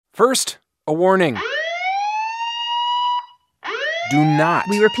First, a warning. Do not.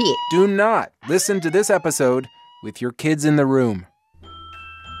 We repeat. Do not listen to this episode with your kids in the room.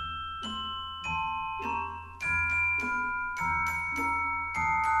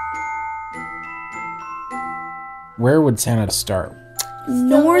 Where would Santa start?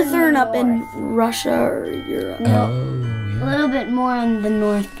 Northern, up in Russia or Europe. No, a little bit more on the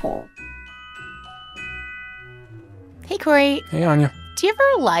North Pole. Hey, Corey. Hey, Anya. Do you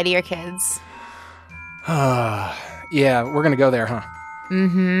ever lie to your kids? Yeah, we're going to go there, huh?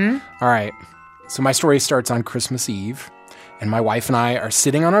 Mm-hmm. All right. So my story starts on Christmas Eve, and my wife and I are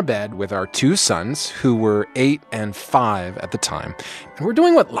sitting on our bed with our two sons, who were 8 and 5 at the time. And we're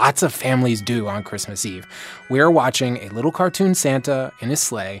doing what lots of families do on Christmas Eve. We're watching a little cartoon Santa in his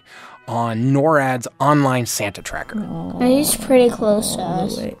sleigh on NORAD's online Santa tracker. He's pretty close to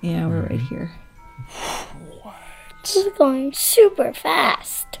us. Yeah, we're right here. He's going super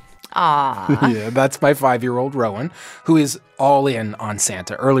fast. Aw. Yeah, that's my 5-year-old Rowan, who is all in on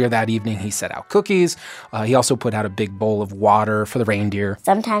Santa. Earlier that evening, he set out cookies. He also put out a big bowl of water for the reindeer.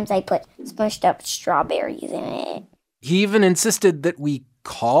 Sometimes I put smushed up strawberries in it. He even insisted that we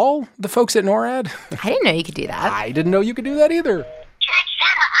call the folks at NORAD. I didn't know you could do that. I didn't know you could do that either. Church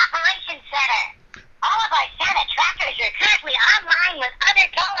Santa Operations Center. All of our Santa trackers are currently online with other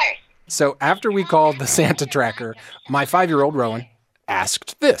colors. So after we called the Santa tracker, my 5-year-old Rowan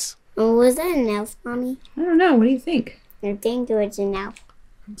asked this. Was that an elf, Mommy? I don't know. What do you think? I think it was an elf.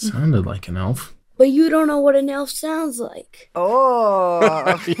 It sounded like an elf. But you don't know what an elf sounds like.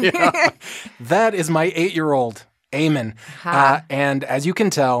 Oh. Yeah, that is my 8-year-old, Eamon. And as you can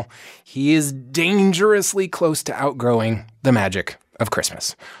tell, he is dangerously close to outgrowing the magic of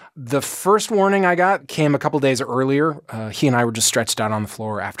Christmas. The first warning I got came a couple days earlier. He and I were just stretched out on the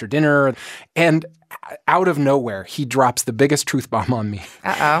floor after dinner, and out of nowhere, he drops the biggest truth bomb on me.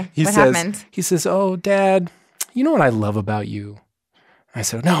 Uh-oh. What says, happened? He says, "Oh, Dad, you know what I love about you?" I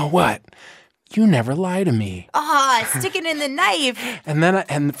said, "No, what?" "You never lie to me." Sticking in the knife.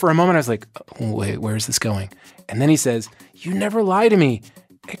 And for a moment, I was like, oh, wait, where's this going? And then he says, "You never lie to me,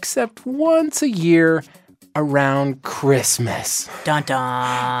 except once a year around Christmas." Dun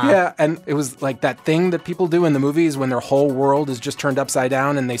dun. Yeah, and it was like that thing that people do in the movies when their whole world is just turned upside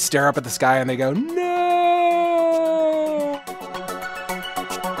down and they stare up at the sky and they go, "No!"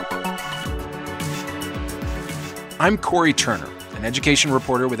 I'm Corey Turner, an education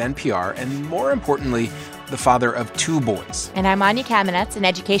reporter with NPR, and more importantly, the father of 2 boys. And I'm Anya Kamenetz, an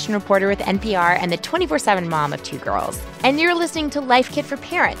education reporter with NPR and the 24/7 mom of 2 girls. And you're listening to Life Kit for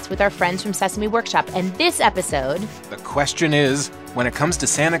Parents with our friends from Sesame Workshop. And this episode... The question is, when it comes to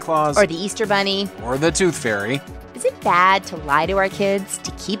Santa Claus... or the Easter Bunny... or the Tooth Fairy... is it bad to lie to our kids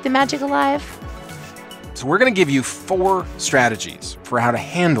to keep the magic alive? So we're going to give you 4 strategies for how to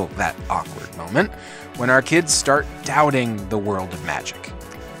handle that awkward moment when our kids start doubting the world of magic.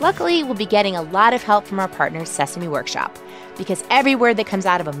 Luckily, we'll be getting a lot of help from our partner, Sesame Workshop, because every word that comes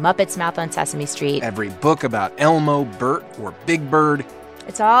out of a Muppet's mouth on Sesame Street, Every book about Elmo, Bert, or Big Bird,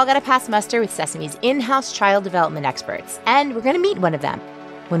 it's all got to pass muster with Sesame's in-house child development experts. And we're going to meet one of them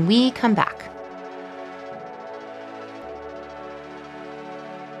when we come back.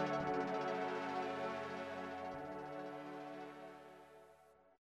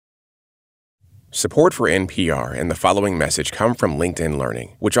 Support for NPR and the following message come from LinkedIn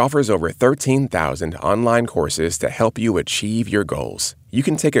Learning, which offers over 13,000 online courses to help you achieve your goals. You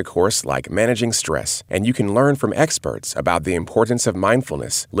can take a course like Managing Stress, and you can learn from experts about the importance of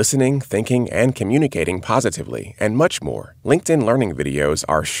mindfulness, listening, thinking, and communicating positively, and much more. LinkedIn Learning videos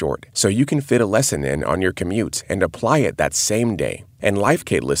are short, so you can fit a lesson in on your commute and apply it that same day. And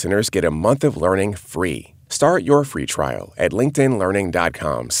LifeKit listeners get a month of learning free. Start your free trial at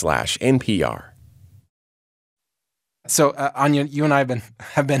linkedinlearning.com/NPR. So, Anya, you and I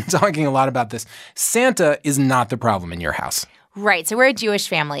have been talking a lot about this. Santa is not the problem in your house. Right, so we're a Jewish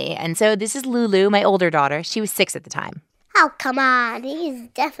family, and so this is Lulu, my older daughter. She was 6 at the time. Oh, come on. He's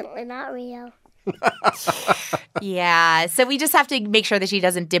definitely not real. Yeah, so we just have to make sure that she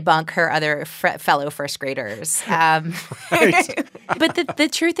doesn't debunk her other fellow first graders. Right. But the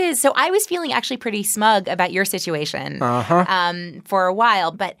truth is, so I was feeling actually pretty smug about your situation for a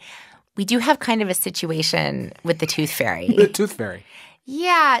while, but we do have kind of a situation with the Tooth Fairy. The Tooth Fairy.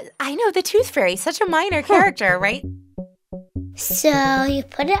 Yeah, I know, the Tooth Fairy, such a minor character, right? So you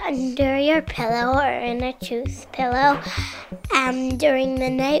put it under your pillow or in a tooth pillow. During the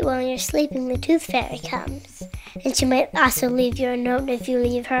night while you're sleeping, the Tooth Fairy comes. And she might also leave you a note if you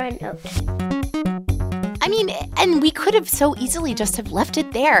leave her a note. I mean, and we could could have so easily just have left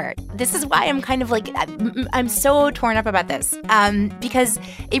it there. This is why I'm kind of like, I'm so torn up about this because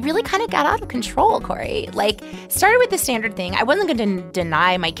it really kind of got out of control, Corey. Like, started with the standard thing. I wasn't going to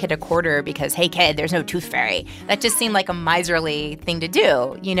deny my kid a quarter because, hey, kid, there's no tooth fairy. That just seemed like a miserly thing to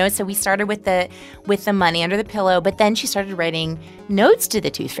do, you know? So we started with the money under the pillow, but then she started writing notes to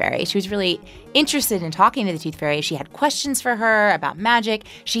the tooth fairy. She was really interested in talking to the tooth fairy. She had questions for her about magic.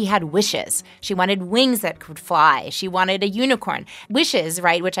 She had wishes. She wanted wings that could fly. She wanted a unicorn. Wishes,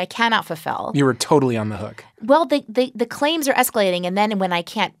 right, which I cannot fulfill. You were totally on the hook. Well, the claims are escalating, and then when I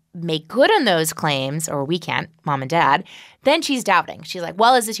can't make good on those claims, or we can't, Mom and Dad, then she's doubting. She's like,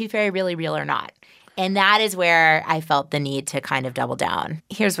 well, is the tooth fairy really real or not? And that is where I felt the need to kind of double down.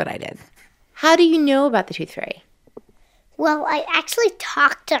 Here's what I did. How do you know about the tooth fairy? Well, I actually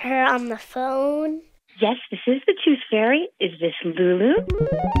talked to her on the phone. Yes, this is the tooth fairy. Is this Lulu?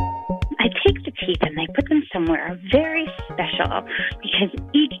 I take the teeth and I put them somewhere very special because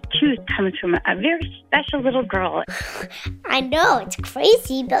each tooth comes from a very special little girl. I know, it's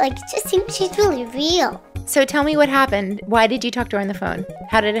crazy, but it just seems she's really real. So tell me what happened. Why did you talk to her on the phone?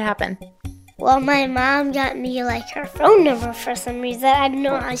 How did it happen? Well, my mom got me her phone number for some reason. I don't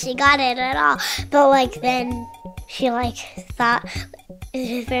know how she got it at all. But then she thought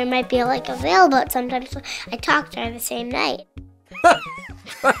there might be available sometimes. So I talked to her the same night.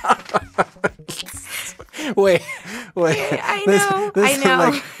 Wait. I know. This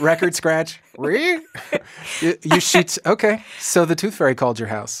is record scratch. Okay. So the tooth fairy called your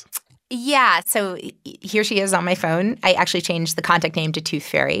house. Yeah. So here she is on my phone. I actually changed the contact name to Tooth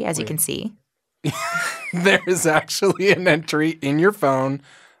Fairy, as you can see. There is actually an entry in your phone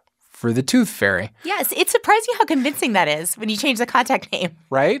for the tooth fairy. Yes. It's surprising how convincing that is when you change the contact name.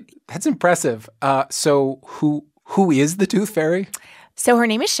 Right? That's impressive. So who is the tooth fairy? So her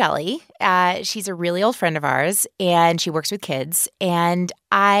name is Shelly. She's a really old friend of ours, and she works with kids. And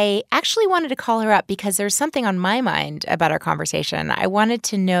I actually wanted to call her up because there's something on my mind about our conversation. I wanted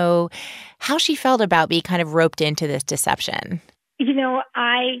to know how she felt about being kind of roped into this deception. You know,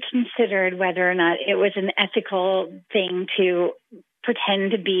 I considered whether or not it was an ethical thing to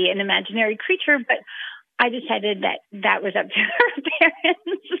pretend to be an imaginary creature, but I decided that was up to her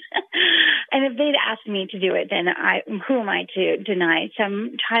parents. And if they'd asked me to do it, then who am I to deny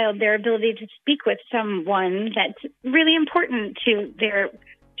some child their ability to speak with someone that's really important to their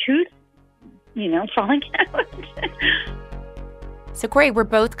tooth, falling out? So, Corey, we're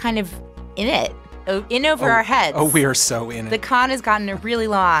both kind of in it. Over our heads. Oh, we are so in it. The con has gotten really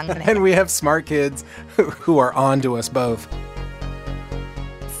long. And we have smart kids who are on to us both.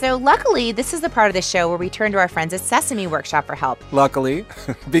 So luckily, this is the part of the show where we turn to our friends at Sesame Workshop for help. Luckily,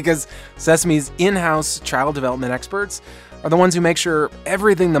 because Sesame's in-house child development experts are the ones who make sure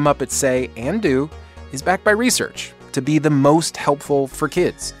everything the Muppets say and do is backed by research to be the most helpful for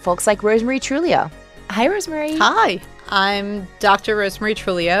kids. Folks like Rosemary Trulio. Hi, Rosemary. Hi. I'm Dr. Rosemary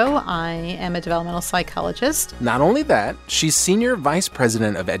Trulio. I am a developmental psychologist. Not only that, she's Senior Vice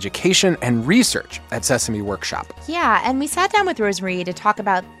President of Education and Research at Sesame Workshop. Yeah, and we sat down with Rosemary to talk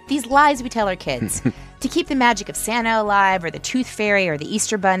about these lies we tell our kids to keep the magic of Santa alive, or the Tooth Fairy, or the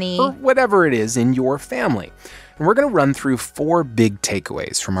Easter Bunny. Or whatever it is in your family. And we're going to run through 4 big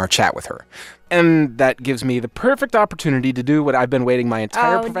takeaways from our chat with her. And that gives me the perfect opportunity to do what I've been waiting my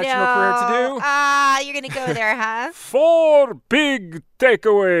entire professional career to do. You're going to go there, huh? 4 big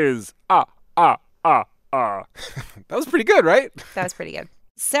takeaways. That was pretty good, right? That was pretty good.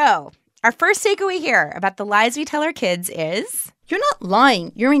 So, our first takeaway here about the lies we tell our kids is... You're not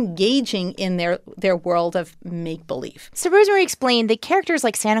lying. You're engaging in their world of make-believe. So Rosemary explained that characters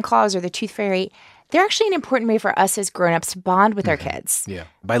like Santa Claus or the Tooth Fairy, they're actually an important way for us as grown-ups to bond with our kids. Yeah,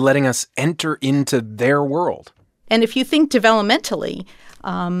 by letting us enter into their world. And if you think developmentally,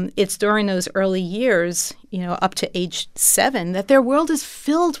 it's during those early years, up to age 7, that their world is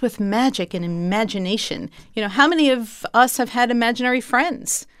filled with magic and imagination. How many of us have had imaginary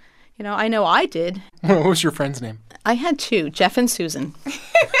friends? I know I did. What was your friend's name? I had 2, Jeff and Susan.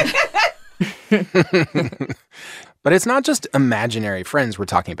 But it's not just imaginary friends we're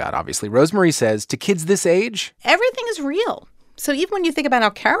talking about, obviously. Rosemary says to kids this age, everything is real. So even when you think about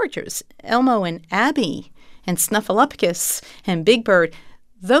our characters, Elmo and Abby and Snuffleupagus and Big Bird,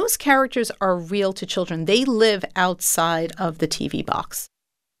 those characters are real to children. They live outside of the TV box.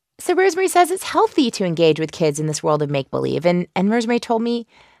 So Rosemary says it's healthy to engage with kids in this world of make-believe. And Rosemary told me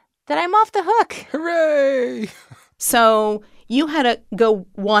that I'm off the hook. Hooray! So you had to go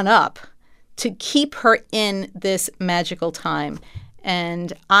one up to keep her in this magical time.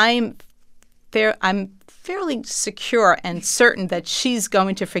 And I'm fairly secure and certain that she's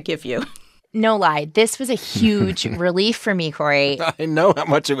going to forgive you. no lie, this was a huge relief for me, Corey. I know how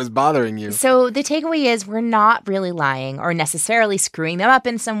much it was bothering you. So the takeaway is we're not really lying or necessarily screwing them up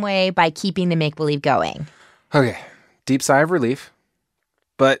in some way by keeping the make-believe going. Okay, deep sigh of relief.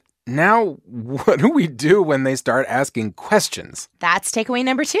 But now what do we do when they start asking questions? That's takeaway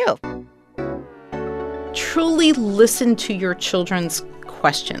number 2. Truly listen to your children's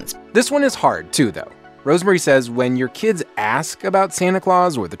questions. This one is hard, too, though. Rosemary says when your kids ask about Santa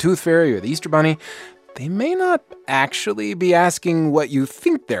Claus or the Tooth Fairy or the Easter Bunny, they may not actually be asking what you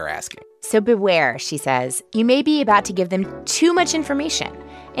think they're asking. So beware, she says. You may be about to give them too much information,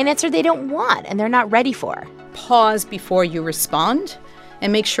 an answer they don't want and they're not ready for. Pause before you respond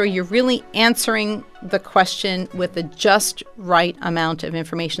and make sure you're really answering the question with the just right amount of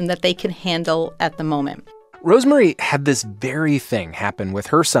information that they can handle at the moment. Rosemary had this very thing happen with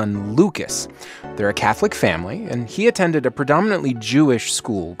her son, Lucas. They're a Catholic family, and he attended a predominantly Jewish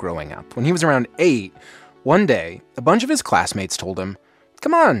school growing up. When he was around 8, one day, a bunch of his classmates told him,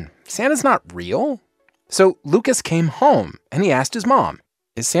 "Come on, Santa's not real." So Lucas came home, and he asked his mom,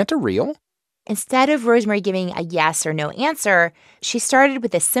 "Is Santa real?" Instead of Rosemary giving a yes or no answer, she started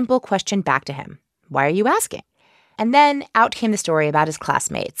with a simple question back to him. "Why are you asking?" And then out came the story about his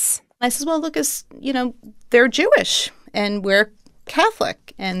classmates. I said, well, Lucas, they're Jewish and we're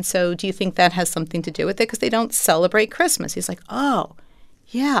Catholic. And so do you think that has something to do with it? Because they don't celebrate Christmas. He's like, oh,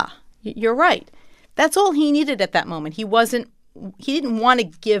 yeah, you're right. That's all he needed at that moment. He didn't want to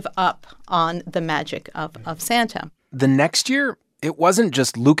give up on the magic of Santa. The next year, it wasn't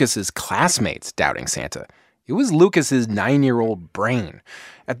just Lucas's classmates doubting Santa. It was Lucas's 9-year-old brain.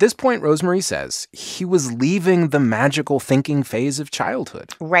 At this point, Rosemary says, he was leaving the magical thinking phase of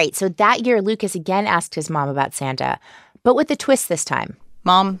childhood. Right. So that year, Lucas again asked his mom about Santa, but with a twist this time.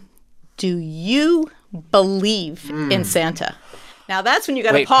 Mom, do you believe in Santa? Now that's when you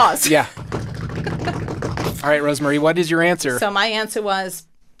got to pause. Yeah. All right, Rosemary, what is your answer? So my answer was,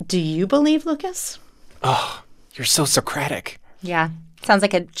 do you believe, Lucas? Oh, you're so Socratic. Yeah. Sounds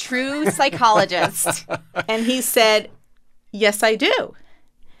like a true psychologist. And he said, yes, I do.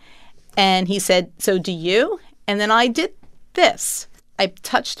 And he said, so do you? And then I did this. I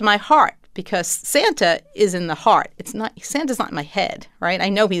touched my heart because Santa is in the heart. Santa's not in my head, right? I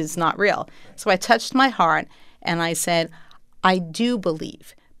know he's not real. So I touched my heart and I said, I do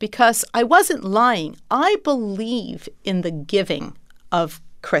believe, because I wasn't lying. I believe in the giving of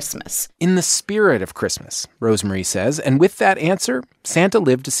Christmas. In the spirit of Christmas, Rosemary says, and with that answer, Santa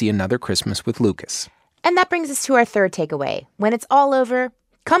lived to see another Christmas with Lucas. And that brings us to our third takeaway. When it's all over,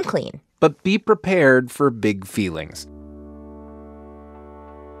 come clean. But be prepared for big feelings.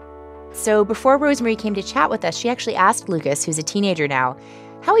 So before Rosemary came to chat with us, she actually asked Lucas, who's a teenager now,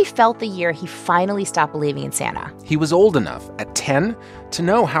 how he felt the year he finally stopped believing in Santa. He was old enough, at 10, to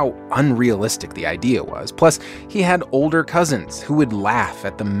know how unrealistic the idea was. Plus, he had older cousins who would laugh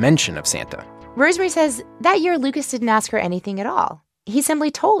at the mention of Santa. Rosemary says that year Lucas didn't ask her anything at all. He simply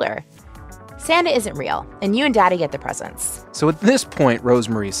told her, Santa isn't real, and you and Daddy get the presents. So at this point,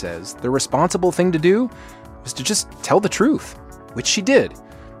 Rosemary says, the responsible thing to do was to just tell the truth, which she did.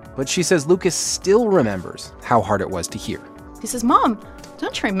 But she says Lucas still remembers how hard it was to hear. He says, Mom,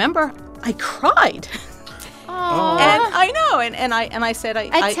 don't you remember? I cried. Aww. And I know, and I said,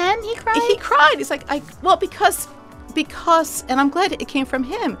 At 10, he cried? He cried. He's like, because, and I'm glad it came from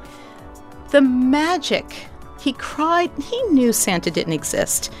him. The magic. He cried. He knew Santa didn't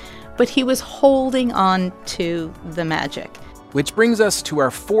exist, but he was holding on to the magic. Which brings us to our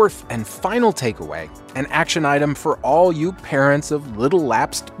fourth and final takeaway, an action item for all you parents of little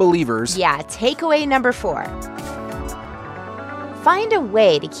lapsed believers. Yeah, takeaway number 4. Find a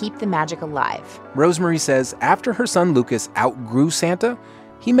way to keep the magic alive. Rosemary says after her son Lucas outgrew Santa,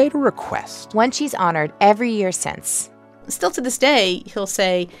 he made a request. One she's honored every year since. Still to this day, he'll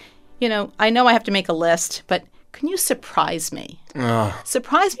say, I know I have to make a list, but can you surprise me?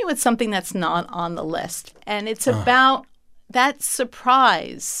 Surprise me with something that's not on the list. And it's about that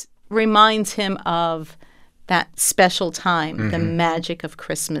surprise reminds him of that special time, the magic of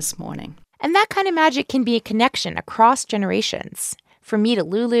Christmas morning. And that kind of magic can be a connection across generations. From me to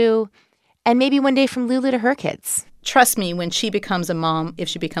Lulu, and maybe one day from Lulu to her kids. Trust me, when she becomes a mom, if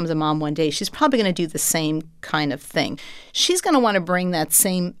she becomes a mom one day, she's probably going to do the same kind of thing. She's going to want to bring that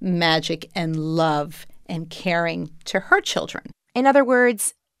same magic and love and caring to her children. In other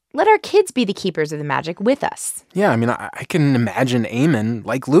words, let our kids be the keepers of the magic with us. Yeah, I can imagine Eamon,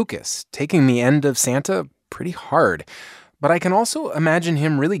 like Lucas, taking the end of Santa pretty hard. But I can also imagine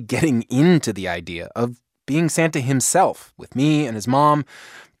him really getting into the idea of being Santa himself with me and his mom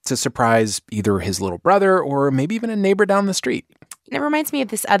to surprise either his little brother or maybe even a neighbor down the street. And it reminds me of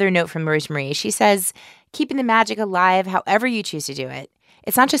this other note from Rosemarie. She says, keeping the magic alive however you choose to do it.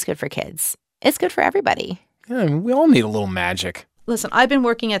 It's not just good for kids. It's good for everybody. Yeah, we all need a little magic. Listen, I've been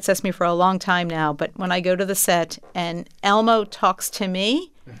working at Sesame for a long time now, but when I go to the set and Elmo talks to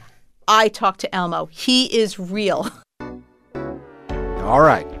me, I talk to Elmo. He is real. All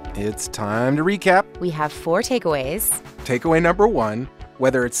right, it's time to recap. We have 4 takeaways. Takeaway number 1,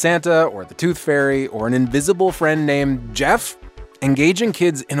 whether it's Santa or the Tooth Fairy or an invisible friend named Jeff, engaging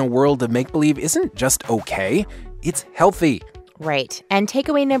kids in a world of make-believe isn't just okay, it's healthy. Right. And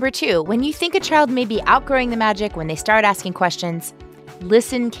takeaway number 2, when you think a child may be outgrowing the magic when they start asking questions,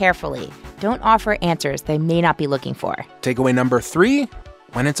 listen carefully. Don't offer answers they may not be looking for. Takeaway number 3,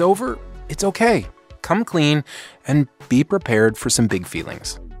 when it's over, it's okay. Come clean and be prepared for some big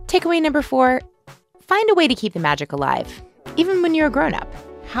feelings. Takeaway number 4, find a way to keep the magic alive, even when you're a grown-up.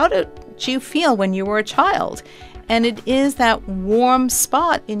 How did you feel when you were a child? And it is that warm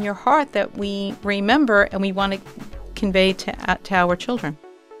spot in your heart that we remember and we want to convey to our children.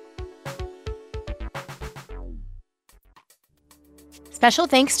 Special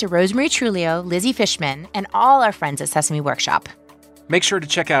thanks to Rosemarie Trulio, Lizzie Fishman, and all our friends at Sesame Workshop. Make sure to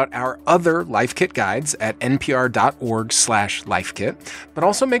check out our other Life Kit guides at npr.org/lifekit, but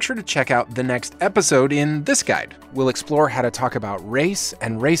also make sure to check out the next episode in this guide. We'll explore how to talk about race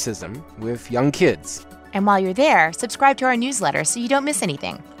and racism with young kids. And while you're there, subscribe to our newsletter so you don't miss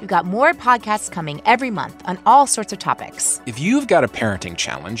anything. We've got more podcasts coming every month on all sorts of topics. If you've got a parenting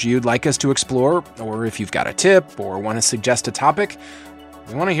challenge you'd like us to explore, or if you've got a tip or want to suggest a topic,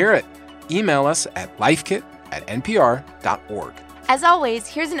 we want to hear it. Email us at lifekit@npr.org. As always,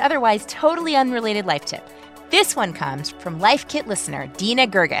 here's an otherwise totally unrelated life tip. This one comes from Life Kit listener Dina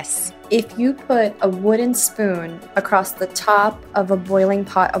Gerges. If you put a wooden spoon across the top of a boiling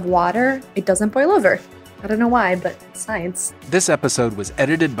pot of water, it doesn't boil over. I don't know why, but it's science. This episode was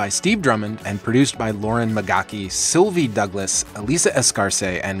edited by Steve Drummond and produced by Lauren Magaki, Sylvie Douglas, Elisa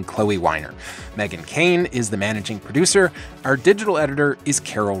Escarce, and Chloe Weiner. Megan Kane is the managing producer. Our digital editor is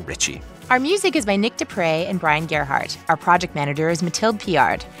Carol Ritchie. Our music is by Nick Dupre and Brian Gerhardt. Our project manager is Mathilde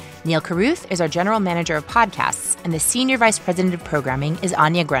Piard. Neil Carruth is our general manager of podcasts, and the senior vice president of programming is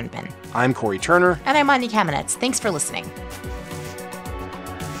Anya Grundman. I'm Corey Turner. And I'm Anya Kamenetz. Thanks for listening.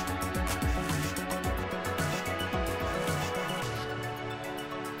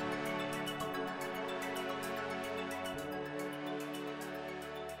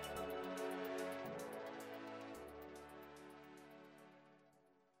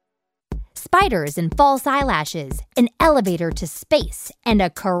 Spiders and false eyelashes, an elevator to space, and a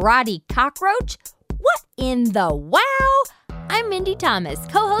karate cockroach? What in the wow? I'm Mindy Thomas,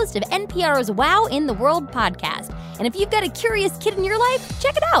 co-host of NPR's Wow in the World podcast. And if you've got a curious kid in your life,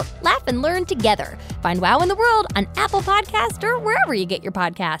 check it out. Laugh and learn together. Find Wow in the World on Apple Podcasts or wherever you get your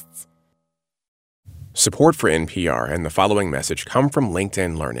podcasts. Support for NPR and the following message come from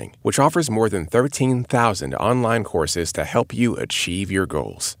LinkedIn Learning, which offers more than 13,000 online courses to help you achieve your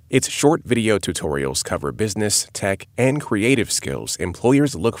goals. Its short video tutorials cover business, tech, and creative skills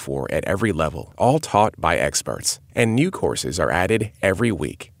employers look for at every level, all taught by experts. And new courses are added every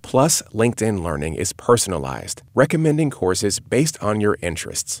week. Plus, LinkedIn Learning is personalized, recommending courses based on your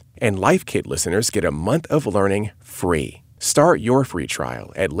interests. And Life Kit listeners get a month of learning free. Start your free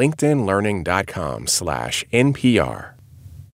trial at linkedinlearning.com/NPR.